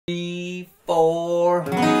4.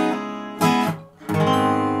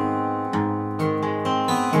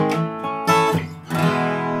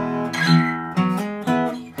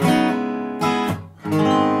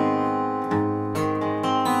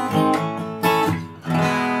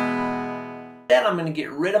 Then I'm going to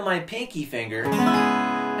get rid of my pinky finger, and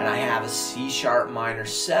I have a C sharp minor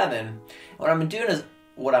 7. What I'm going to do is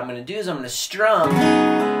I'm going to strum,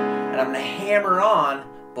 and I'm going to hammer on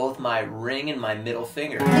both my ring and my middle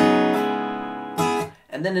finger,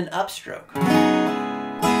 and then an upstroke,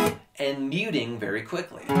 and muting very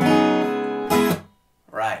quickly.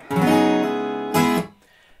 Right.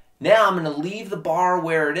 Now I'm going to leave the bar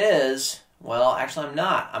where it is. Well, actually I'm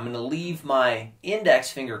not. I'm going to leave my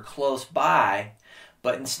index finger close by,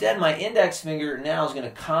 but instead my index finger now is going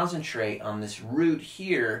to concentrate on this root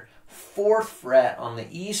here, 4th fret on the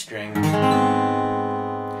E string. And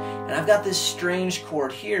I've got this strange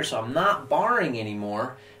chord here, so I'm not barring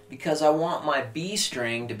anymore because I want my B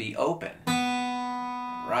string to be open.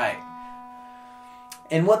 Right.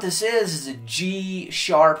 And what this is a G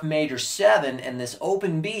sharp major 7, and this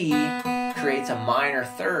open B creates a minor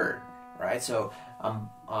 3rd. Right, so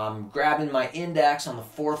I'm grabbing my index on the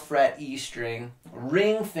 4th fret E string.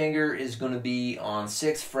 Ring finger is going to be on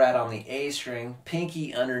 6th fret on the A string.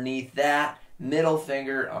 Pinky underneath that. Middle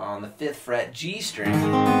finger on the 5th fret G string.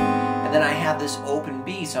 And then I have this open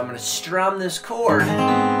B, so I'm going to strum this chord, but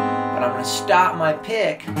I'm going to stop my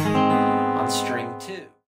pick on string 2.